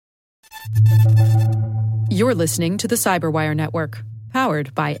You're listening to the Cyberwire Network,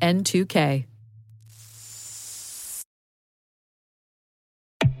 powered by N2K.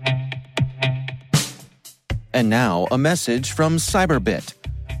 And now, a message from Cyberbit.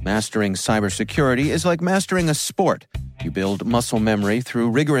 Mastering cybersecurity is like mastering a sport. You build muscle memory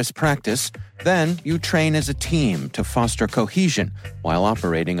through rigorous practice, then you train as a team to foster cohesion while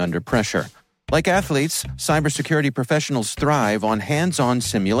operating under pressure. Like athletes, cybersecurity professionals thrive on hands-on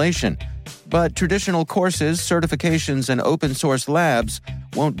simulation. But traditional courses, certifications, and open-source labs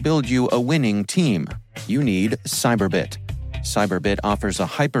won't build you a winning team. You need Cyberbit. Cyberbit offers a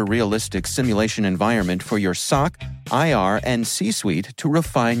hyper-realistic simulation environment for your SOC, IR, and C-suite to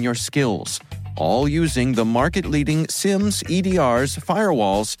refine your skills, all using the market-leading SIMs, EDRs,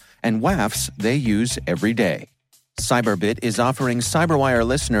 firewalls, and WAFs they use every day. Cyberbit is offering Cyberwire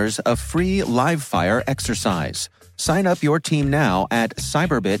listeners a free live-fire exercise. Sign up your team now at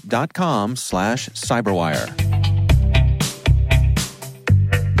cyberbit.com/cyberwire.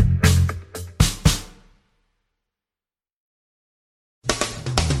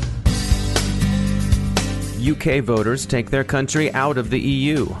 UK voters take their country out of the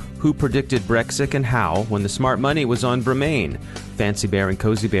EU. Who predicted Brexit and how when the smart money was on Bremain? Fancy Bear and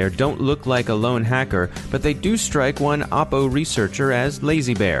Cozy Bear don't look like a lone hacker, but they do strike one Oppo researcher as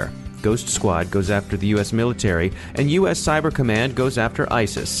Lazy Bear. Ghost Squad goes after the U.S. military, and U.S. Cyber Command goes after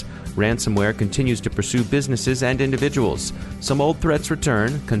ISIS. Ransomware continues to pursue businesses and individuals. Some old threats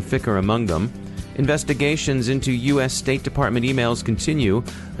return, Conficker among them. Investigations into U.S. State Department emails continue,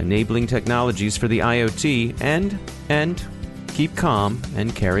 enabling technologies for the IoT, and keep calm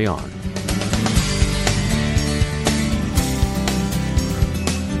and carry on.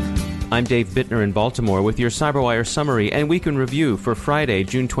 I'm Dave Bittner in Baltimore with your Cyberwire summary and week in review for Friday,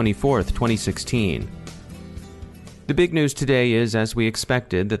 June 24th, 2016. The big news today is, as we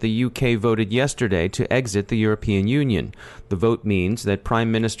expected, that the UK voted yesterday to exit the European Union. The vote means that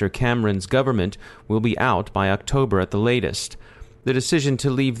Prime Minister Cameron's government will be out by October at the latest. The decision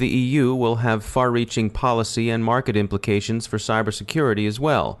to leave the EU will have far-reaching policy and market implications for cybersecurity as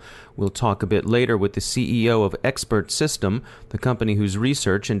well. We'll talk a bit later with the CEO of Expert System, the company whose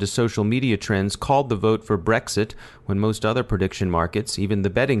research into social media trends called the vote for Brexit when most other prediction markets, even the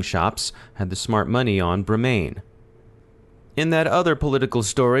betting shops, had the smart money on Bremain. In that other political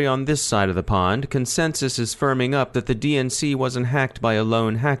story on this side of the pond, consensus is firming up that the DNC wasn't hacked by a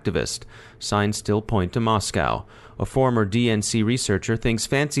lone hacktivist. Signs still point to Moscow. A former DNC researcher thinks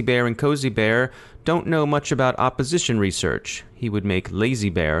Fancy Bear and Cozy Bear don't know much about opposition research. He would make Lazy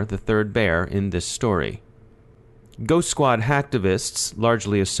Bear the third bear in this story. Ghost Squad hacktivists,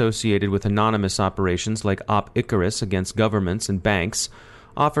 largely associated with anonymous operations like Op Icarus against governments and banks,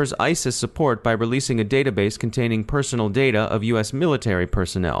 offers ISIS support by releasing a database containing personal data of U.S. military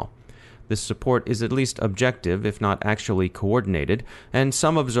personnel. This support is at least objective, if not actually coordinated, and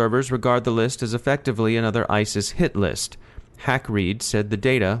some observers regard the list as effectively another ISIS hit list. HackRead said the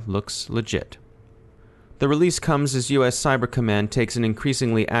data looks legit. The release comes as U.S. Cyber Command takes an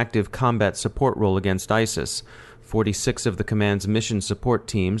increasingly active combat support role against ISIS. 46 of the command's mission support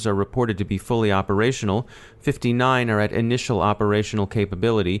teams are reported to be fully operational, 59 are at initial operational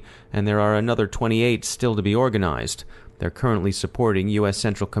capability, and there are another 28 still to be organized. They're currently supporting U.S.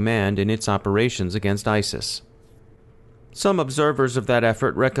 Central Command in its operations against ISIS. Some observers of that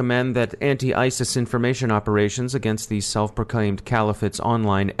effort recommend that anti-ISIS information operations against the self-proclaimed caliphate's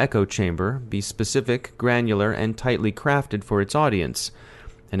online echo chamber be specific, granular, and tightly crafted for its audience.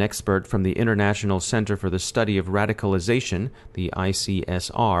 An expert from the International Center for the Study of Radicalization, the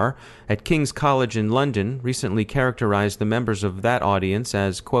ICSR, at King's College in London recently characterized the members of that audience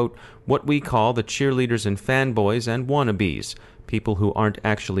as, quote, what we call the cheerleaders and fanboys and wannabes, people who aren't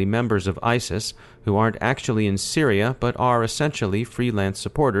actually members of ISIS, who aren't actually in Syria, but are essentially freelance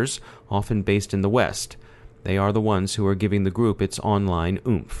supporters, often based in the West. They are the ones who are giving the group its online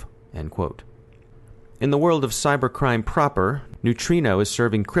oomph, end quote. In the world of cybercrime proper, Neutrino is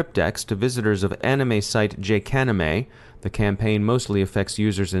serving cryptex to visitors of anime site Jcanime. The campaign mostly affects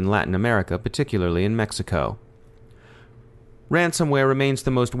users in Latin America, particularly in Mexico. Ransomware remains the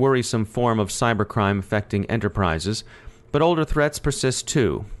most worrisome form of cybercrime affecting enterprises, but older threats persist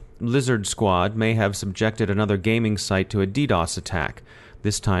too. Lizard Squad may have subjected another gaming site to a DDoS attack.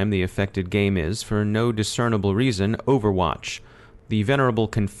 This time the affected game is, for no discernible reason, Overwatch. The venerable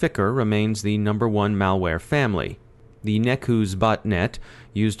Conficker remains the number one malware family. The Nekus botnet,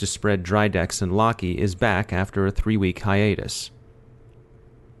 used to spread Drydex and Locky, is back after a 3-week hiatus.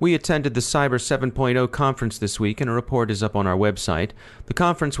 We attended the Cyber 7.0 conference this week, and a report is up on our website. The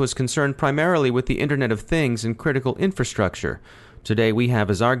conference was concerned primarily with the Internet of Things and critical infrastructure. Today we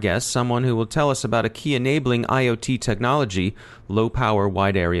have as our guest someone who will tell us about a key enabling IoT technology, low-power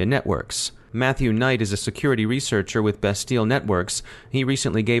wide-area networks. Matthew Knight is a security researcher with Bastille Networks. He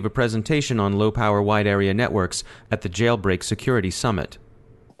recently gave a presentation on low-power wide-area networks at the Jailbreak Security Summit.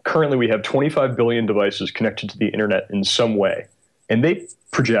 Currently, we have 25 billion devices connected to the internet in some way. And they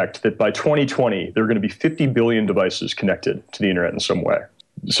project that by 2020, there are going to be 50 billion devices connected to the internet in some way.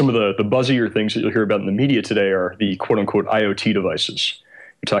 Some of the buzzier things that you'll hear about in the media today are the quote-unquote IoT devices.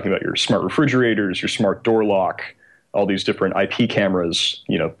 You're talking about your smart refrigerators, your smart door lock, all these different IP cameras,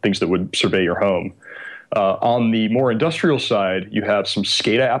 things that would survey your home. On the more industrial side, you have some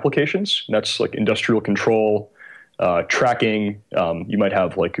SCADA applications. That's like industrial control, tracking. You might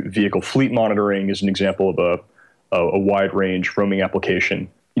have like vehicle fleet monitoring as an example of a wide range roaming application.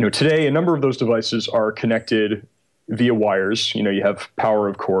 Today, a number of those devices are connected via wires. You have power,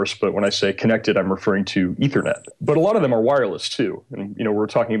 of course, but when I say connected, I'm referring to Ethernet. But a lot of them are wireless too. And, we're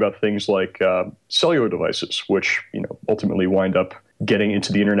talking about things like cellular devices, which, ultimately wind up getting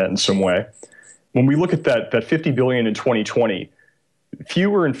into the internet in some way. When we look at that 50 billion in 2020,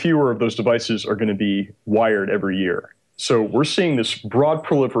 fewer and fewer of those devices are going to be wired every year. So we're seeing this broad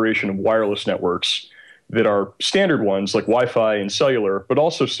proliferation of wireless networks that are standard ones like Wi-Fi and cellular, but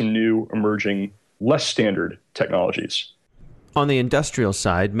also some new emerging less standard technologies. On the industrial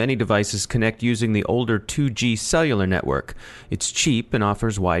side, many devices connect using the older 2G cellular network. It's cheap and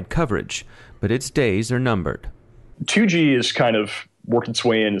offers wide coverage, but its days are numbered. 2G has kind of worked its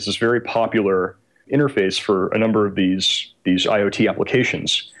way in as this very popular interface for a number of these IoT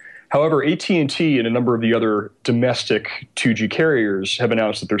applications. However, AT&T and a number of the other domestic 2G carriers have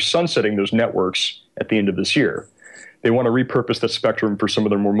announced that they're sunsetting those networks at the end of this year. They want to repurpose that spectrum for some of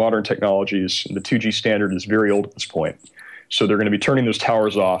their more modern technologies. The 2G standard is very old at this point. So they're going to be turning those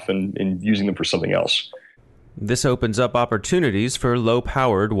towers off and using them for something else. This opens up opportunities for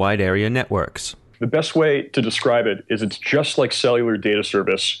low-powered wide-area networks. The best way to describe it is it's just like cellular data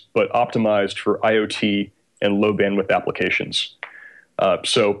service, but optimized for IoT and low-bandwidth applications.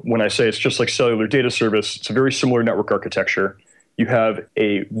 So when I say it's just like cellular data service, it's a very similar network architecture. You have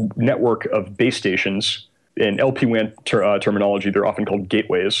a network of base stations. In LPWAN terminology, they're often called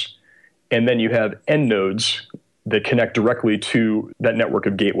gateways. And then you have end nodes that connect directly to that network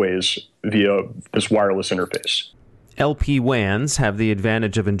of gateways via this wireless interface. LPWANs have the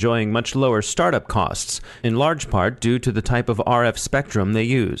advantage of enjoying much lower startup costs, in large part due to the type of RF spectrum they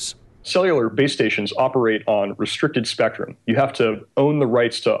use. Cellular base stations operate on restricted spectrum. You have to own the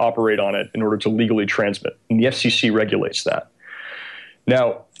rights to operate on it in order to legally transmit, and the FCC regulates that.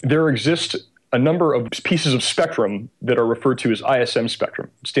 Now, there exist a number of pieces of spectrum that are referred to as ISM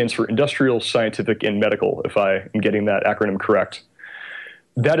spectrum. It stands for Industrial, Scientific, and Medical, if I am getting that acronym correct.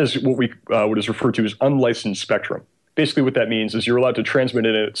 That is what is referred to as unlicensed spectrum. Basically what that means is you're allowed to transmit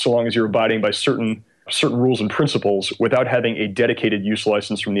in it so long as you're abiding by certain rules and principles without having a dedicated use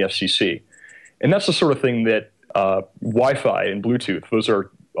license from the FCC. And that's the sort of thing that Wi-Fi and Bluetooth, those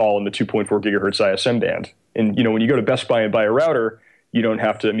are all in the 2.4 gigahertz ISM band. And when you go to Best Buy and buy a router, you don't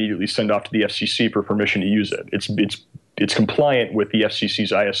have to immediately send off to the FCC for permission to use it. It's compliant with the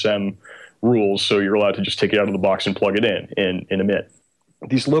FCC's ISM rules, so you're allowed to just take it out of the box and plug it in and emit.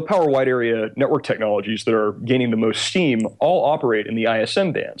 These low-power wide-area network technologies that are gaining the most steam all operate in the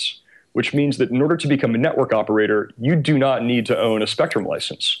ISM bands, which means that in order to become a network operator, you do not need to own a spectrum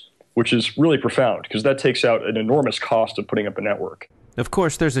license, which is really profound because that takes out an enormous cost of putting up a network. Of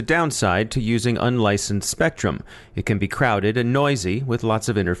course, there's a downside to using unlicensed spectrum. It can be crowded and noisy with lots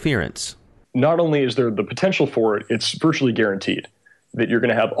of interference. Not only is there the potential for it, it's virtually guaranteed that you're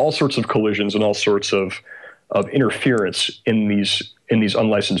going to have all sorts of collisions and all sorts of interference in these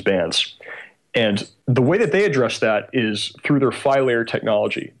unlicensed bands. And the way that they address that is through their PHY layer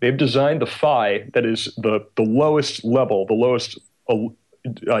technology. They've designed the PHY that is the lowest level, the lowest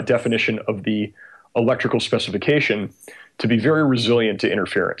definition of the electrical specification to be very resilient to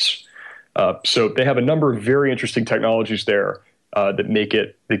interference. So they have a number of very interesting technologies there that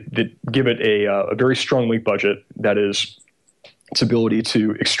give it a very strong link budget. That is its ability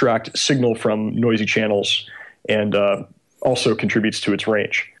to extract signal from noisy channels and also contributes to its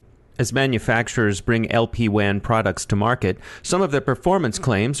range. As manufacturers bring LPWAN products to market, some of their performance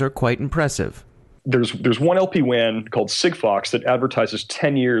claims are quite impressive. There's one LPWAN called Sigfox that advertises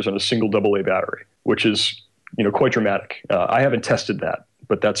 10 years on a single AA battery, which is quite dramatic. I haven't tested that,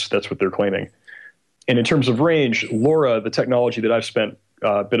 but that's what they're claiming. And in terms of range, LoRa, the technology that I've spent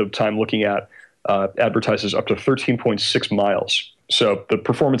a bit of time looking at, advertises up to 13.6 miles. So the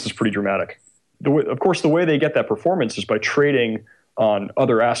performance is pretty dramatic. Of course, the way they get that performance is by trading on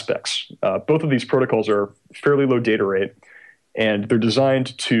other aspects. Both of these protocols are fairly low data rate, and they're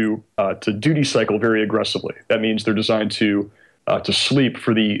designed to duty cycle very aggressively. That means they're designed to sleep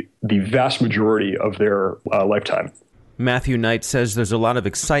for the vast majority of their lifetime. Matthew Knight says there's a lot of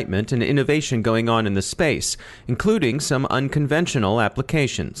excitement and innovation going on in the space, including some unconventional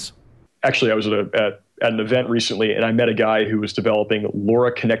applications. Actually, I was at an event recently, and I met a guy who was developing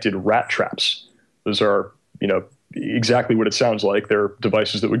LoRa-connected rat traps. Those are, exactly what it sounds like. They're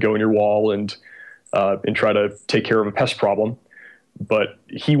devices that would go in your wall and try to take care of a pest problem. But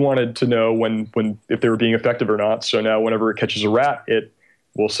he wanted to know if they were being effective or not. So now whenever it catches a rat, it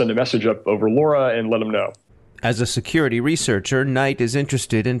will send a message up over LoRa and let him know. As a security researcher, Knight is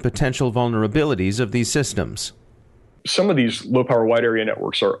interested in potential vulnerabilities of these systems. Some of these low-power wide area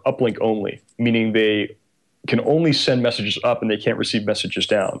networks are uplink only, meaning they can only send messages up and they can't receive messages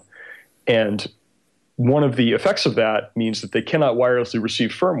down. And one of the effects of that means that they cannot wirelessly receive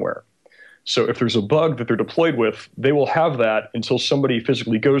firmware. So if there's a bug that they're deployed with, they will have that until somebody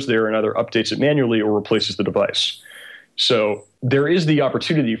physically goes there and either updates it manually or replaces the device. So there is the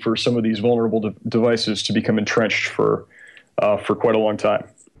opportunity for some of these vulnerable devices to become entrenched for quite a long time.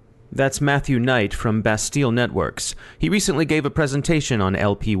 That's Matthew Knight from Bastille Networks. He recently gave a presentation on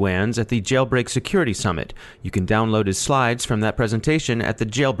LPWANs at the Jailbreak Security Summit. You can download his slides from that presentation at the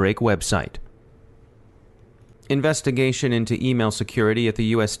Jailbreak website. Investigation into email security at the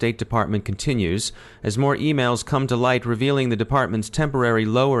U.S. State Department continues as more emails come to light revealing the department's temporary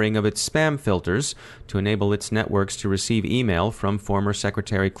lowering of its spam filters to enable its networks to receive email from former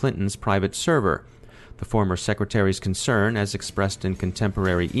Secretary Clinton's private server. The former secretary's concern, as expressed in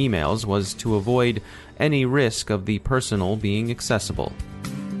contemporary emails, was to avoid any risk of the personal being accessible.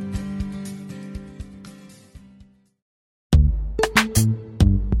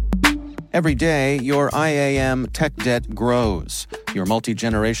 Every day, your IAM tech debt grows. Your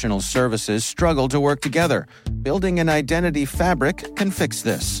multi-generational services struggle to work together. Building an identity fabric can fix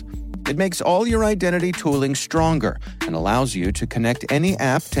this. It makes all your identity tooling stronger and allows you to connect any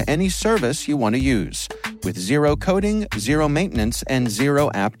app to any service you want to use, with zero coding, zero maintenance, and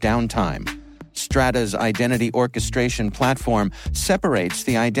zero app downtime. Strata's identity orchestration platform separates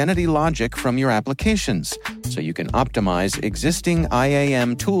the identity logic from your applications, so you can optimize existing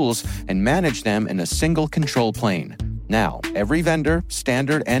IAM tools and manage them in a single control plane. Now, every vendor,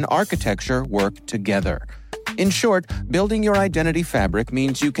 standard, and architecture work together. In short, building your identity fabric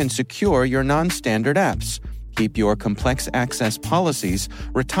means you can secure your non-standard apps, keep your complex access policies,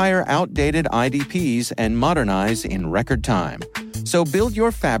 retire outdated IDPs, and modernize in record time. So build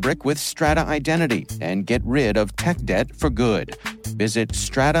your fabric with Strata Identity and get rid of tech debt for good. Visit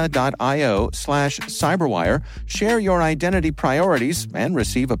strata.io/cyberwire, share your identity priorities, and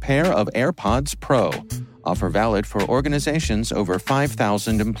receive a pair of AirPods Pro. Offer valid for organizations over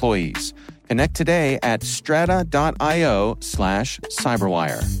 5,000 employees. Connect today at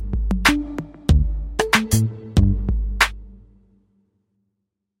strata.io/cyberwire.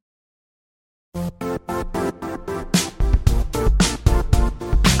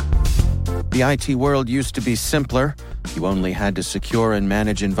 The IT world used to be simpler. You only had to secure and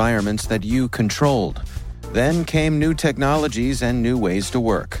manage environments that you controlled. Then came new technologies and new ways to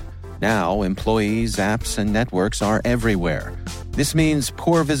work. Now, employees, apps, and networks are everywhere. This means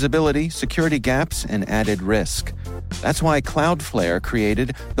poor visibility, security gaps, and added risk. That's why Cloudflare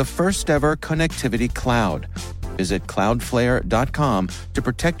created the first-ever connectivity cloud. Visit cloudflare.com to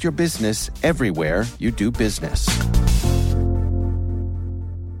protect your business everywhere you do business.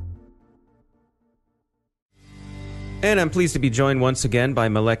 And I'm pleased to be joined once again by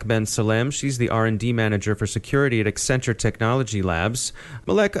Malek Ben Salem. She's the R&D manager for security at Accenture Technology Labs.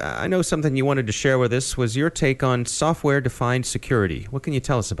 Malek, I know something you wanted to share with us was your take on software-defined security. What can you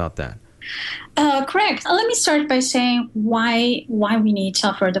tell us about that? Correct. Let me start by saying why we need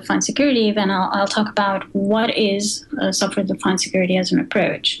software-defined security. Then I'll talk about what is software-defined security as an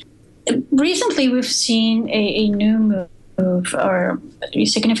approach. Recently, we've seen a new move or a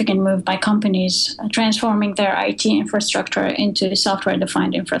significant move by companies transforming their IT infrastructure into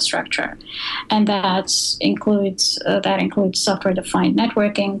software-defined infrastructure, and that includes software-defined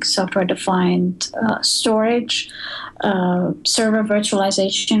networking, software-defined storage, server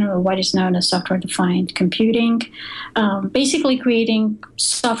virtualization, or what is known as software-defined computing, basically creating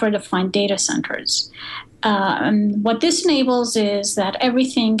software-defined data centers. And what this enables is that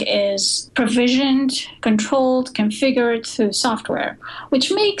everything is provisioned, controlled, configured through software,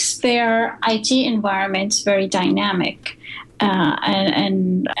 which makes their IT environments very dynamic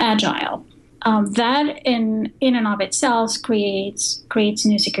and agile. That in and of itself creates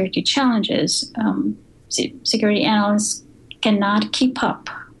new security challenges. Security analysts cannot keep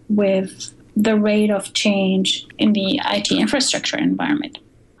up with the rate of change in the IT infrastructure environment.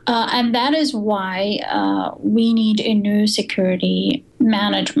 And that is why we need a new security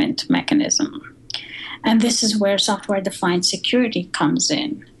management mechanism. And this is where software-defined security comes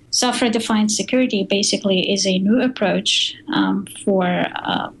in. Software-defined security basically is a new approach for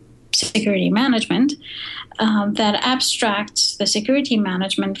security management that abstracts the security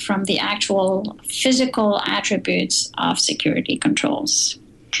management from the actual physical attributes of security controls.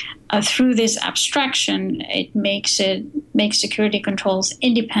 Through this abstraction, it makes security controls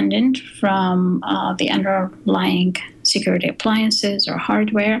independent from the underlying security appliances or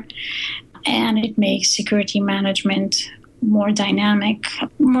hardware, and it makes security management more dynamic,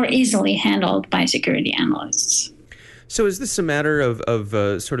 more easily handled by security analysts. So is this a matter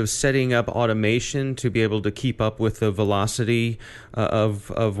of sort of setting up automation to be able to keep up with the velocity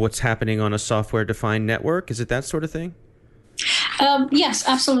of what's happening on a software-defined network? Is it that sort of thing? Yes,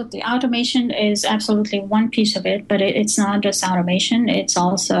 absolutely. Automation is absolutely one piece of it, but it's not just automation. It's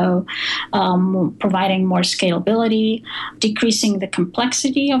also providing more scalability, decreasing the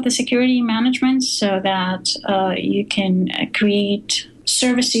complexity of the security management so that you can create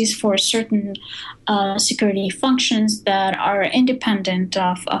services for certain security functions that are independent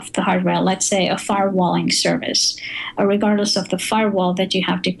of the hardware. Let's say a firewalling service. Regardless of the firewall that you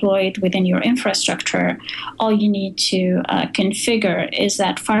have deployed within your infrastructure, all you need to configure is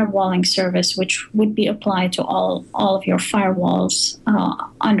that firewalling service, which would be applied to all of your firewalls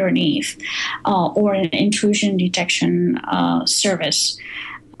underneath, or an intrusion detection service.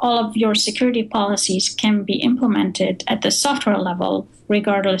 All of your security policies can be implemented at the software level,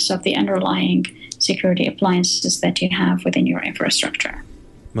 regardless of the underlying security appliances that you have within your infrastructure.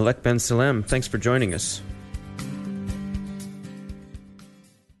 Malek Ben Salem, thanks for joining us.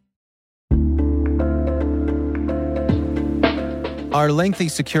 Are lengthy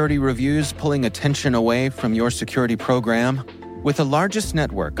security reviews pulling attention away from your security program? With the largest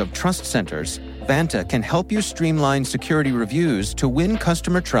network of trust centers, Vanta can help you streamline security reviews to win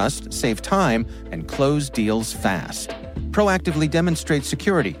customer trust, save time, and close deals fast. Proactively demonstrate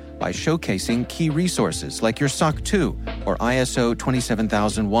security by showcasing key resources like your SOC 2 or ISO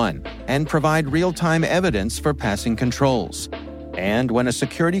 27001 and provide real-time evidence for passing controls. And when a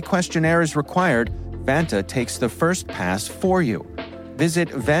security questionnaire is required, Vanta takes the first pass for you. Visit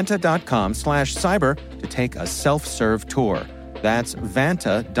vanta.com/cyber to take a self-serve tour. That's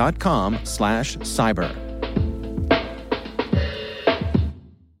vanta.com/cyber.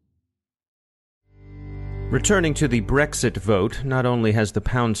 Returning to the Brexit vote, not only has the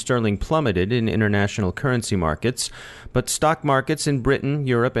pound sterling plummeted in international currency markets, but stock markets in Britain,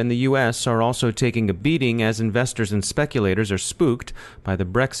 Europe, and the U.S. are also taking a beating as investors and speculators are spooked by the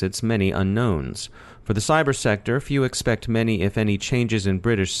Brexit's many unknowns. For the cyber sector, few expect many, if any, changes in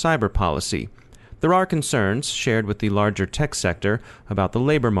British cyber policy. There are concerns, shared with the larger tech sector, about the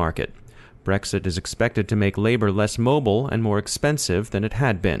labor market. Brexit is expected to make labor less mobile and more expensive than it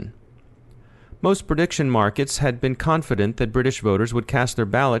had been. Most prediction markets had been confident that British voters would cast their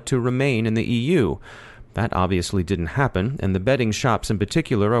ballot to remain in the EU. That obviously didn't happen, and the betting shops in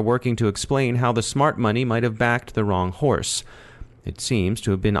particular are working to explain how the smart money might have backed the wrong horse. It seems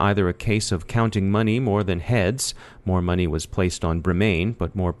to have been either a case of counting money more than heads, more money was placed on Remain,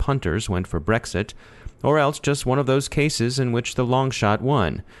 but more punters went for Brexit, or else just one of those cases in which the long shot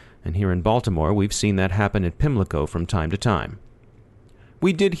won. And here in Baltimore, we've seen that happen at Pimlico from time to time.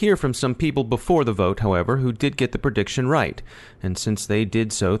 We did hear from some people before the vote, however, who did get the prediction right, and since they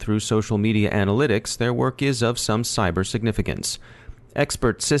did so through social media analytics, their work is of some cyber significance.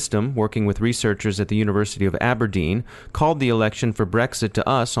 Expert System, working with researchers at the University of Aberdeen, called the election for Brexit to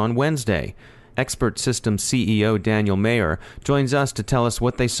us on Wednesday. Expert System CEO Daniel Mayer joins us to tell us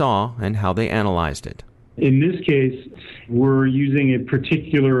what they saw and how they analyzed it. In this case, we're using a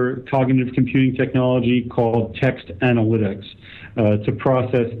particular cognitive computing technology called text analytics to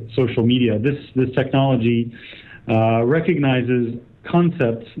process social media. This technology recognizes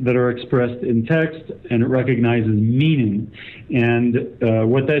concepts that are expressed in text, and it recognizes meaning. And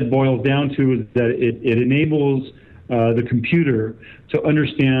what that boils down to is that it enables the computer to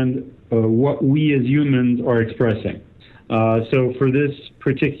understand what we as humans are expressing. So for this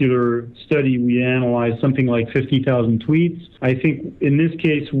particular study, we analyzed something like 50,000 tweets. I think in this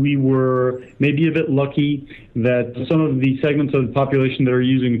case, we were maybe a bit lucky that some of the segments of the population that are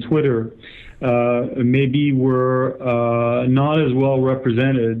using Twitter maybe were not as well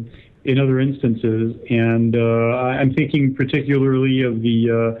represented in other instances. And I'm thinking particularly of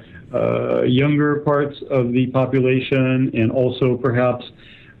the younger parts of the population, and also perhaps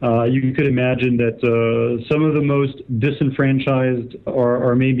You could imagine that some of the most disenfranchised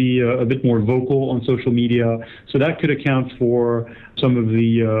are maybe a bit more vocal on social media. So that could account for some of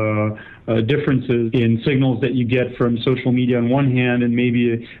the differences in signals that you get from social media on one hand and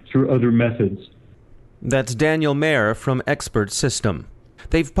maybe through other methods. That's Daniel Mayer from Expert System.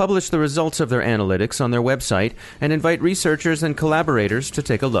 They've published the results of their analytics on their website and invite researchers and collaborators to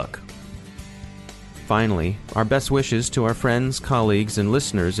take a look. Finally, our best wishes to our friends, colleagues, and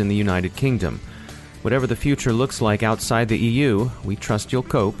listeners in the United Kingdom. Whatever the future looks like outside the EU, we trust you'll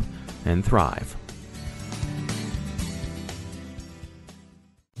cope and thrive.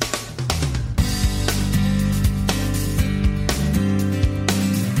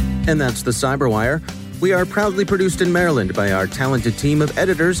 And that's the Cyberwire. We are proudly produced in Maryland by our talented team of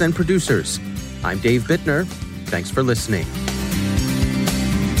editors and producers. I'm Dave Bittner. Thanks for listening.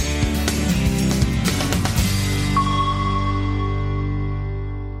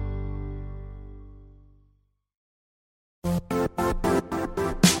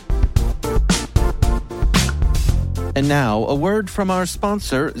 And now, a word from our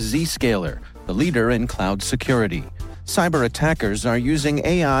sponsor, Zscaler, the leader in cloud security. Cyber attackers are using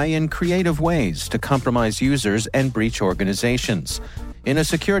AI in creative ways to compromise users and breach organizations. In a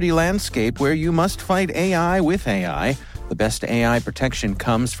security landscape where you must fight AI with AI, the best AI protection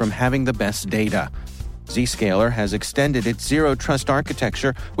comes from having the best data. Zscaler has extended its Zero Trust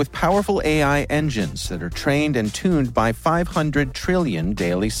architecture with powerful AI engines that are trained and tuned by 500 trillion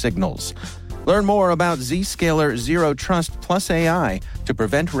daily signals. Learn more about Zscaler Zero Trust plus AI to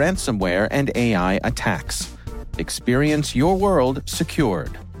prevent ransomware and AI attacks. Experience your world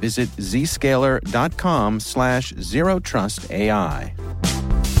secured. Visit zscaler.com/zerotrustai.